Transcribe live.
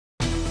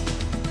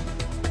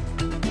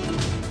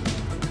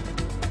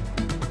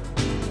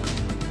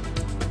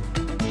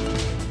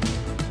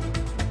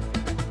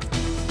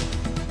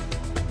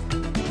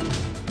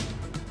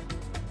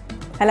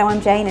Hello,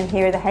 I'm Jane and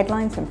here are the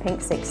headlines from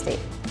Pinksixty.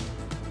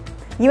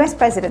 US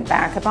President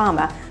Barack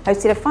Obama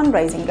hosted a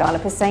fundraising gala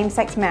for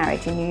same-sex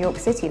marriage in New York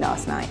City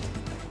last night.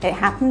 It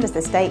happened as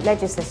the state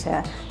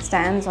legislature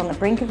stands on the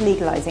brink of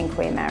legalising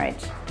queer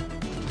marriage.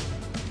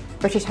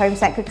 British Home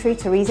Secretary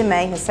Theresa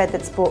May has said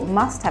that sport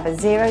must have a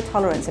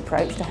zero-tolerance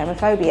approach to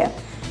homophobia.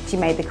 She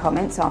made the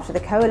comments after the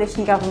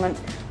coalition government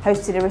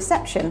hosted a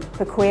reception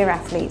for queer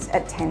athletes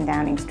at 10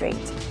 Downing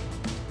Street.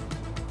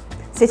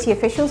 City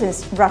officials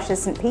in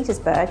Russia's St.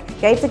 Petersburg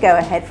gave the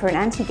go-ahead for an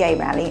anti-gay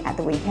rally at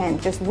the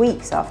weekend, just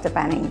weeks after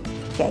banning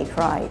gay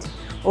pride.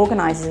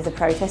 Organisers of the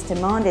protest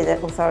demanded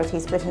that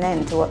authorities put an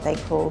end to what they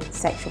call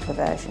sexual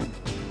perversion.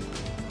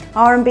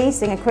 R&B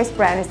singer Chris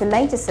Brown is the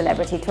latest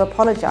celebrity to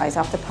apologise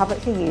after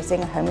publicly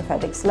using a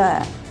homophobic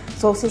slur.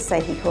 Sources say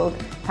he called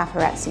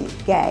paparazzi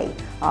gay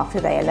after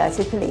they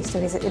alerted police to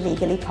his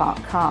illegally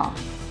parked car.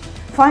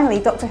 Finally,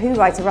 Doctor Who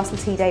writer Russell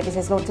T Davies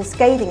has launched a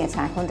scathing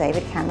attack on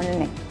David Cameron and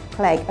Nick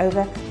Clegg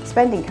over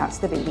spending cuts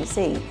to the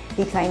BBC.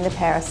 He claimed the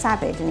pair are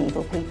savage and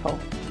evil people.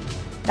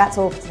 That's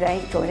all for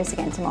today. Join us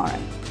again tomorrow.